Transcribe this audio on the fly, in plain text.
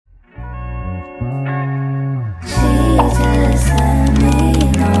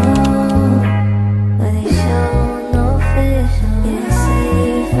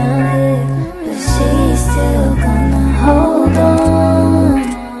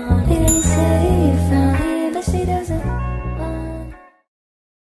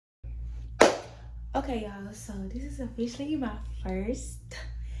officially my first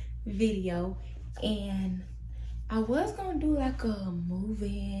video, and I was gonna do like a move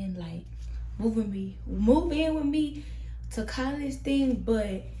in with me to college thing,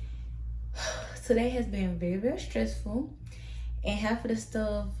 but today has been very, very stressful, and half of the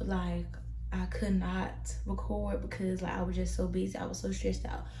stuff like I could not record because like I was just so busy. I was so stressed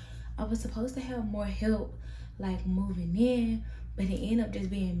out. I was supposed to have more help like moving in, but it ended up just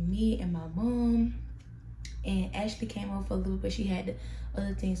being me and my mom, and Ashley came over for a little bit. She had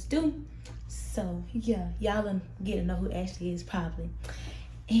other things to do. So yeah, y'all gonna get to know who Ashley is probably.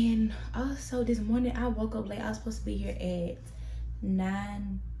 And also this morning I woke up late. I was supposed to be here at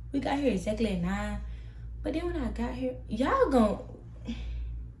 9. We got here exactly at 9. But then when I got here, y'all gonna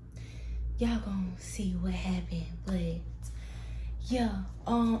see what happened. But yeah,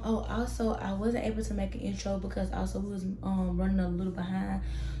 oh, also I wasn't able to make an intro because also we was running a little behind.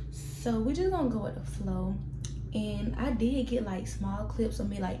 So we're just gonna go with the flow. And I did get like small clips of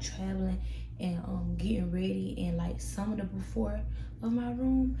me like traveling and getting ready and like some of the before of my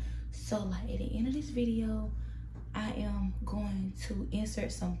room. So like at the end of this video, I am going to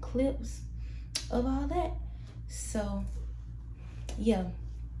insert some clips of all that. So yeah,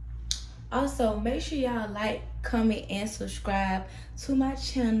 also make sure y'all like, comment, and subscribe to my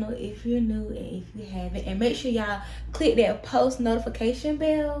channel if you're new and if you haven't, and make sure y'all click that post notification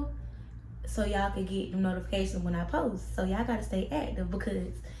bell so y'all can get the notifications when I post. So y'all gotta stay active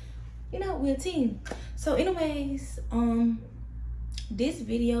because you know we're a team. So anyways, this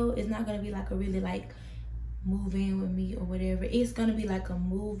video is not gonna be like a really like move in with me or whatever. It's gonna be like a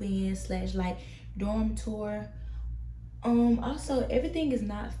move in / like dorm tour. Also everything is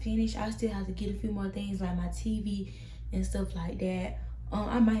not finished. I still have to get a few more things like my TV and stuff like that.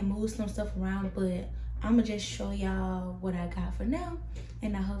 I might move some stuff around, but I'm gonna just show y'all what I got for now,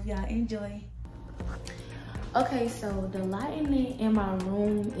 and I hope y'all enjoy. Okay, so the lighting in my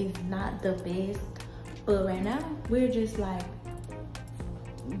room is not the best, but right now we're just like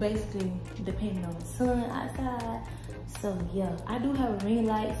basically depending on the sun outside. So yeah, I do have a ring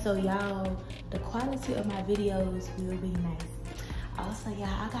light, so y'all, the quality of my videos will be nice. Also y'all,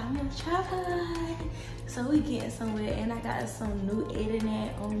 I got my tripod, so we getting somewhere, and I got some new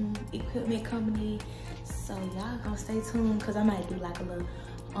editing equipment coming in. So y'all gonna stay tuned because I might do like a little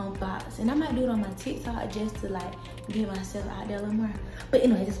unbox, and I might do it on my TikTok just to like get myself out there a little more. But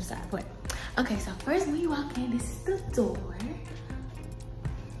anyway, this was the side part. Okay, so first when you walk in, this is the door.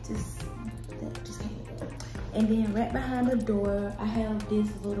 And then right behind the door, I have this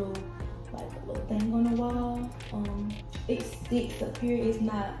little thing on the wall. It sticks up here. It's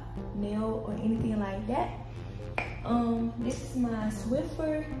not nailed or anything like that. This is my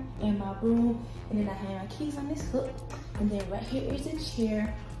Swiffer and my broom, and then I have my keys on this hook. And then right here is a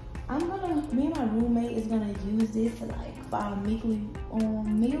chair. Me and my roommate is gonna use this to like for our weekly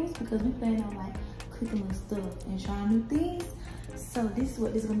meals because we plan on like cooking and stuff and trying new things. So this is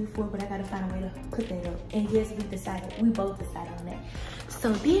what this is gonna be for, but I gotta find a way to put that up. And yes, we both decided on that.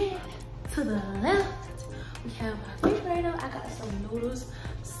 So then to the left, we have my refrigerator. I got some noodles,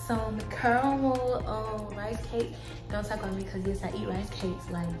 some caramel rice cake. Don't talk about me because yes, I eat rice cakes.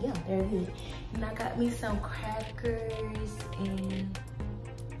 Like yeah, they're good. And I got me some crackers and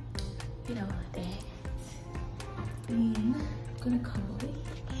you know that. And I'm gonna come over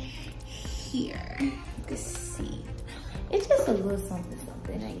here. You can see. It's just a little something,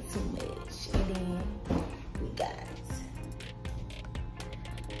 ain't too much. And then we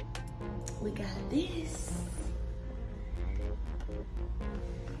got this.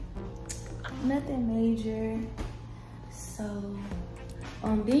 Nothing major. So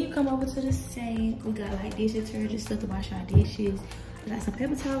then you come over to the sink. We got like dish detergent, stuff to wash our dishes. We got some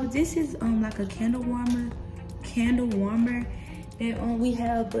paper towels. This is like a candle warmer that we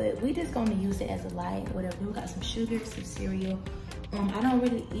have, but we just gonna use it as a light, whatever. We got some sugar, some cereal. I don't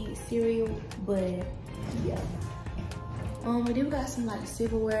really eat cereal, but yeah. And then we got some like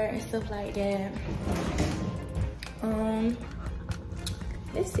silverware and stuff like that.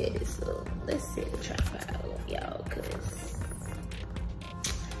 Let's set this up. Let's set the tripod up, y'all, cause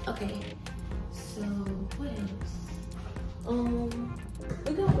okay. So what else?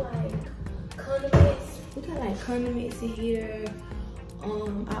 We got like condiments. We got like condiments in here. I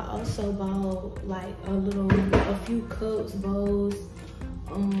also bought like a few cups, bowls,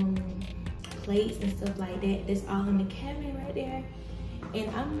 plates and stuff like that. That's all in the cabinet right there.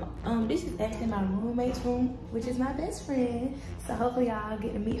 And this is actually my roommate's room, which is my best friend. So hopefully y'all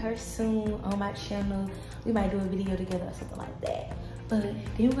get to meet her soon on my channel. We might do a video together or something like that. But then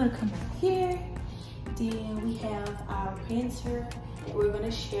we're gonna come out here. Then we have our printer we're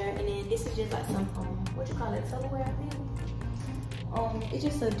gonna share. And then this is just like some what you call it, Tupperware, I think. It's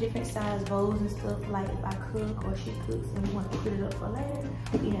just a different size bowls and stuff, like if I cook or she cooks and we want to put it up for later,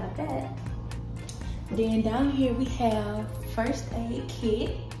 we have that. Then down here we have first aid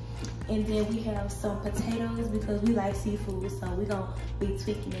kit, and then we have some potatoes because we like seafood, so we're gonna be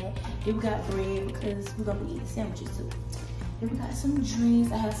tweaking that. Then we got bread because we're gonna be eating sandwiches too. Then we got some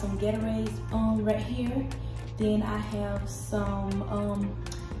drinks. I have some Gatorades right here. Then I have some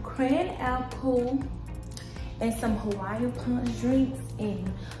cran apple and some Hawaiian punch drinks.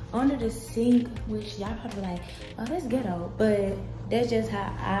 And under the sink, which y'all probably like, oh, that's ghetto, but that's just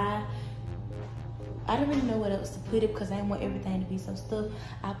how I don't really know what else to put it because I didn't want everything to be so stuffed.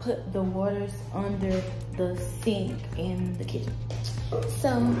 I put the waters under the sink in the kitchen.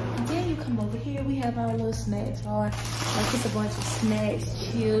 So then you come over here, we have our little snacks bar. Like it's a bunch of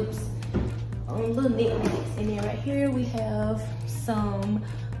snacks, chips, little knickknacks. And then right here we have some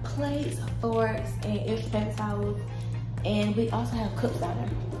plates, forks, and extra paper towels. And we also have cups down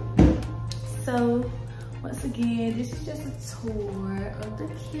there. So once again, this is just a tour of the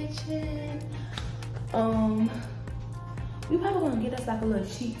kitchen. We probably gonna get us like a little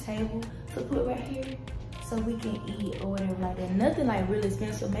cheap table to put right here so we can eat or whatever like that. Nothing like really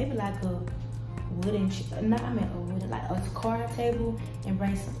expensive, maybe like a wooden, like a card table, and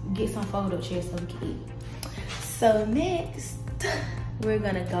get some fold-up chairs so we can eat. So next, we're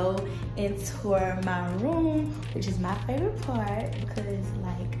gonna go and tour my room, which is my favorite part because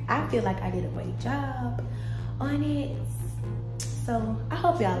like I feel like I did a great job on it. So I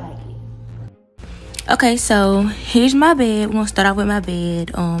hope y'all like it. Okay, so here's my bed. We're gonna start off with my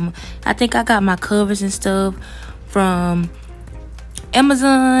bed. I think I got my covers and stuff from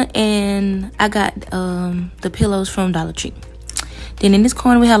Amazon, and I got the pillows from Dollar Tree. Then in this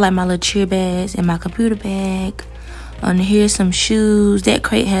corner we have like my little chair bags and my computer bag. Here's some shoes. That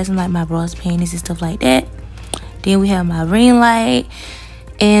crate has some like my bras, panties, and stuff like that. Then we have my ring light,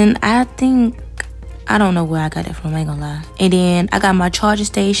 and I don't know where I got that from, I ain't gonna lie. And then I got my charger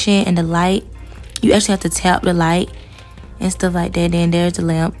station and the light. You actually have to tap the light and stuff like that. Then there's the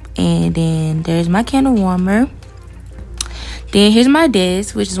lamp, and then there's my candle warmer. Then here's my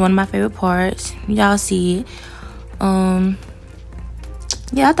desk, which is one of my favorite parts. Y'all see it.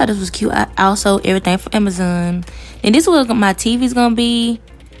 Yeah, I thought this was cute. I also everything from Amazon. And this is where my TV's gonna be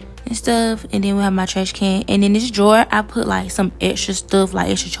and stuff. And then we have my trash can. And in this drawer, I put like some extra stuff, like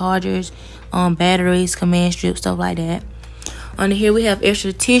extra chargers, batteries, command strips, stuff like that. Under here we have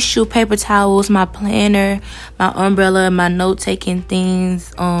extra tissue, paper towels, my planner, my umbrella, my note-taking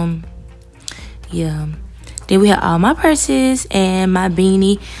things. Yeah. Then we have all my purses and my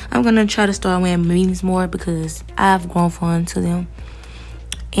beanie. I'm gonna try to start wearing beanies more because I've grown fond to them.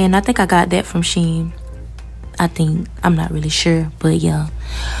 And I think I got that from Shein. I'm not really sure, but yeah.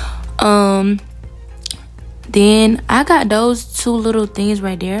 Then I got those two little things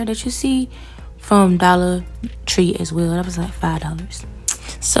right there that you see from Dollar Tree as well. That was like $5.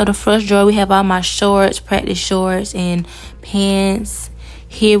 So the first drawer, we have all my shorts, practice shorts and pants.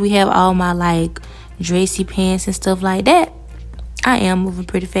 Here we have all my like dressy pants and stuff like that. I am moving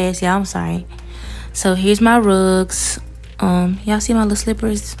pretty fast, y'all. I'm sorry. So here's my rugs. Y'all see my little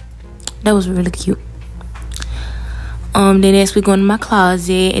slippers? That was really cute. Then next we go into my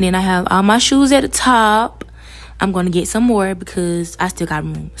closet, and then I have all my shoes at the top. I'm gonna get some more because I still got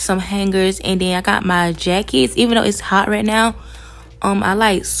room. Some hangers, and then I got my jackets. Even though it's hot right now, I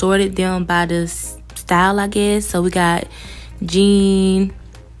like sorted them by the style, I guess. So we got jean.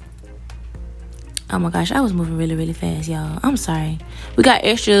 Oh my gosh, I was moving really, really fast, y'all. I'm sorry. We got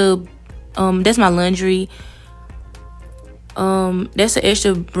extra. That's my laundry. That's an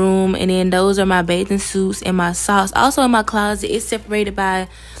extra broom, and then those are my bathing suits and my socks. Also in my closet, it's separated by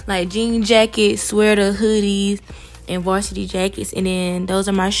like jean jackets, sweater, hoodies, and varsity jackets. And then those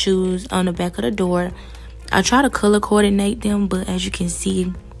are my shoes on the back of the door. I try to color coordinate them, but as you can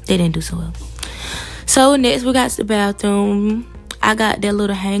see, they didn't do so well. So next we got the bathroom. I got that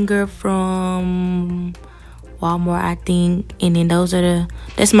little hanger from Walmart, I think. And then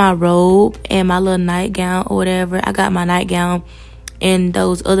that's my robe and my little nightgown or whatever. I got my nightgown and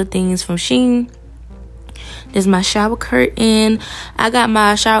those other things from Shein. There's my shower curtain. I got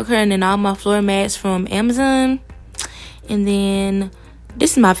my shower curtain and all my floor mats from Amazon. And then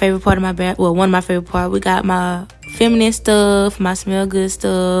this is my favorite part of my bath. Well, one of my favorite parts. We got my feminine stuff, my smell good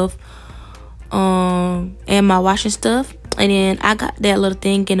stuff, and my washing stuff. And then I got that little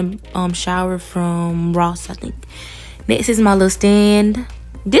thing in the shower from Ross, I think. Next is my little stand.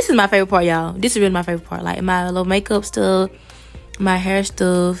 This is my favorite part, y'all. This is really my favorite part. Like my little makeup stuff, my hair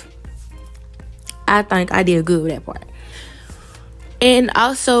stuff. I think I did good with that part. And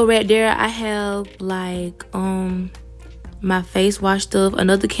also right there I have like my face wash stuff,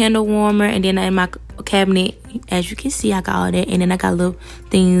 another candle warmer, and then in my cabinet, as you can see, I got all that. And then I got little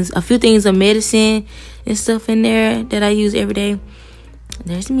things, a few things of medicine and stuff in there that I use every day.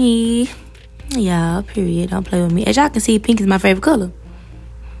 There's me. Yeah, period. Don't play with me. As y'all can see, pink is my favorite color.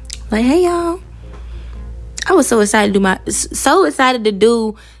 Like, hey y'all, I was so excited to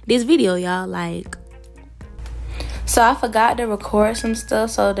do this video, y'all. Like, so I forgot to record some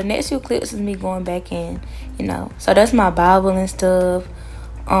stuff. So the next few clips is me going back in, you know. So that's my Bible and stuff.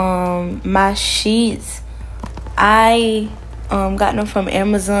 My sheets, I got them from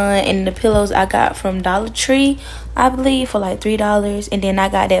Amazon, and the pillows I got from Dollar Tree, I believe, for like $3. And then I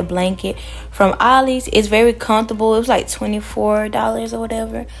got that blanket from Ollie's. It's very comfortable. It was like $24 or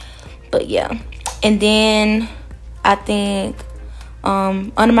whatever. But yeah. And then I think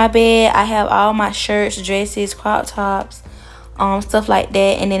under my bed I have all my shirts, dresses, crop tops, stuff like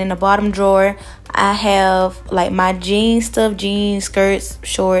that. And then in the bottom drawer I have like my jeans stuff, jeans, skirts,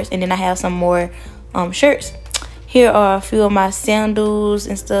 shorts, and then I have some more shirts. Here are a few of my sandals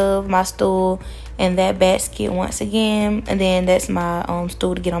and stuff, my stool, and that basket once again. And then that's my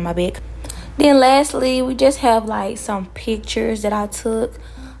stool to get on my bed. Then lastly, we just have like some pictures that I took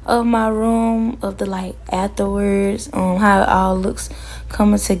of my room, of the like afterwards, how it all looks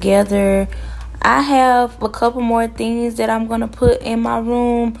coming together. I have a couple more things that I'm gonna put in my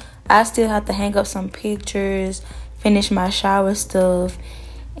room. I still have to hang up some pictures, finish my shower stuff,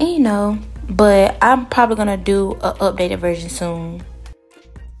 and you know, but I'm probably gonna do an updated version soon.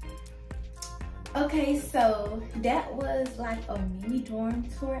 Okay, so that was like a mini dorm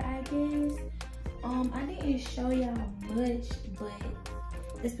tour, I guess. I didn't show y'all much, but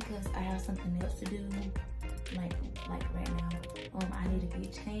it's because I have something else to do, like right now. I need to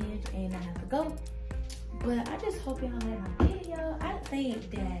get changed and I have to go. But I just hope y'all like my video. I think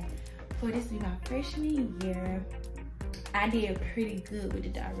that for this to be my freshman year, I did pretty good with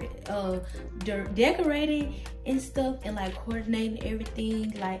the decorating and stuff, and like coordinating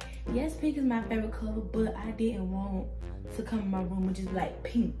everything. Like, yes, pink is my favorite color, but I didn't want to come in my room and just be like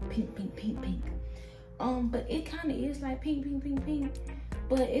pink, pink, pink, pink, pink. But it kind of is like pink, pink, pink, pink.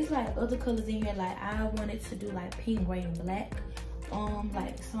 But it's like other colors in here. Like, I wanted to do like pink, gray, and black.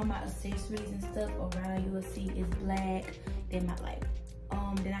 Like some of my accessories and stuff around, you will see is black. Then my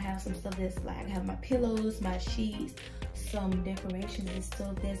then I have some stuff that's like, I have my pillows, my sheets, some decorations and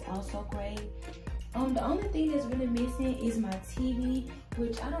stuff that's also gray. The only thing that's really missing is my TV,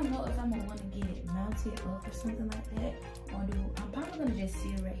 which I don't know if I'm gonna want to get it mounted up or something like that, or I'm probably gonna just see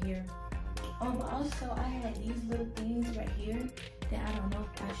it right here. Also I had these little things right here that I don't know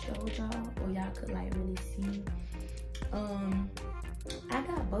if I showed y'all or y'all could like really see. I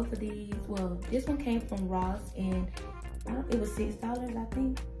got both of these. Well, this one came from Ross, and it was $6, I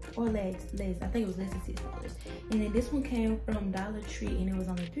think, or less. I think it was less than $6. And then this one came from Dollar Tree, and it was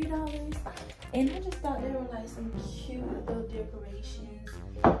only $3. And I just thought they were like some cute little decorations.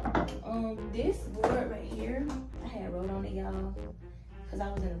 This board right here, I had wrote on it, y'all, because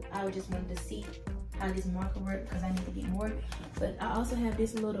I just wanted to see how this marker worked, because I need to get more. But I also have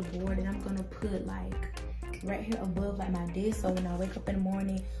this little board that I'm gonna put like right here above like my desk, so when I wake up in the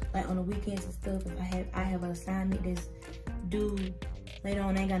morning, like on the weekends and stuff, if I have an assignment that's due later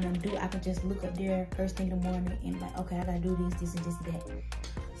on, I ain't got nothing to do, I can just look up there first thing in the morning and like, okay, I gotta do this and that.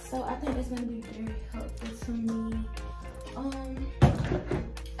 So I think it's gonna be very helpful to me.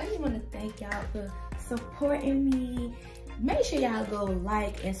 I just want to thank y'all for supporting me. Make sure y'all go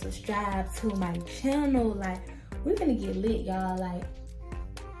like and subscribe to my channel. Like, we're gonna get lit, y'all. Like,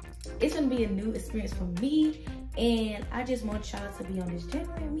 it's gonna be a new experience for me, and I just want y'all to be on this journey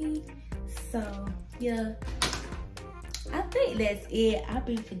with me. So yeah, I think that's it. I've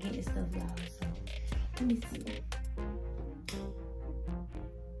been forgetting stuff, y'all, so let me see.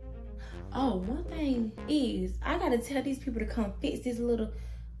 Oh, one thing is, I gotta tell these people to come fix this little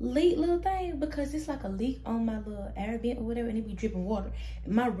thing, because it's like a leak on my little air vent or whatever, and it be dripping water.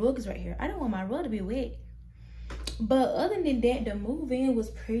 And my rug is right here. I don't want my rug to be wet. But other than that, the move-in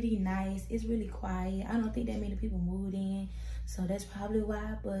was pretty nice. It's really quiet. I don't think that many people moved in, so that's probably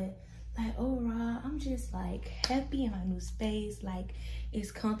why. But like, overall, I'm just like happy in my new space. Like,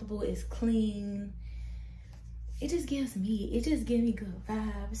 it's comfortable, it's clean. It just gives me good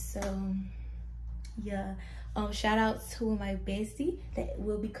vibes. So yeah, shout out to my bestie that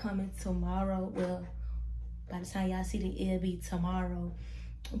will be coming tomorrow. Well, by the time y'all see it, it'll be tomorrow.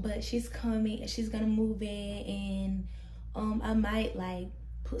 But she's coming, she's gonna move in, and I might like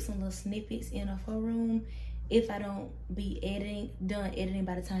put some little snippets in of her room if I don't be done editing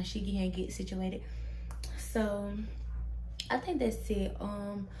by the time she get here and get situated. So I think that's it.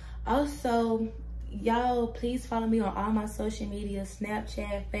 Also, y'all please follow me on all my social media: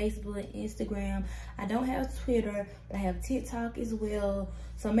 Snapchat, Facebook, Instagram. I don't have Twitter, but I have TikTok as well.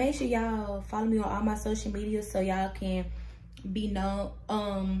 So make sure y'all follow me on all my social media so y'all can be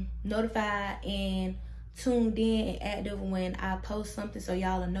notified and tuned in and active when I post something, so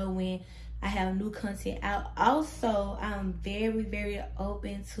y'all will know when I have new content out. Also, I'm very, very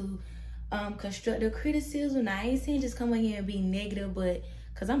open to constructive criticism. Now, I ain't saying just come in here and be negative, but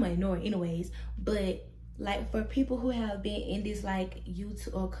because I'm gonna ignore it anyways. But like, for people who have been in this like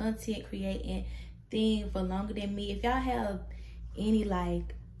YouTube or content creating thing for longer than me, if y'all have any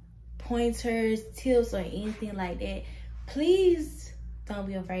like pointers, tips, or anything like that, please don't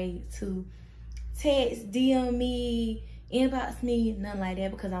be afraid to text, DM me, inbox me, nothing like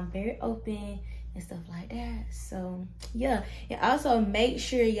that, because I'm very open and stuff like that. So yeah, and also make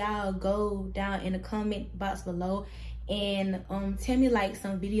sure y'all go down in the comment box below and tell me like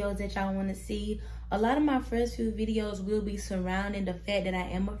some videos that y'all want to see. A lot of my first few videos will be surrounding the fact that I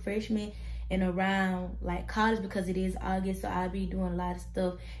am a freshman and around like college, because it is August, so I'll be doing a lot of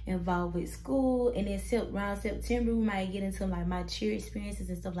stuff involved with school. And then around September we might get into like my cheer experiences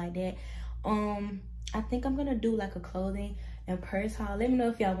and stuff like that. I think I'm gonna do like a clothing and purse haul. Let me know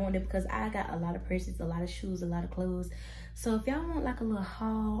if y'all want it, because I got a lot of purses, a lot of shoes, a lot of clothes. So if y'all want like a little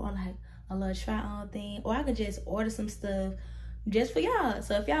haul or like a little try on thing, or I could just order some stuff just for y'all.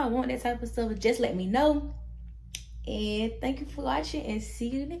 So if y'all want that type of stuff, just let me know. And thank you for watching, and see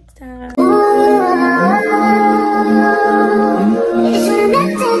you next time.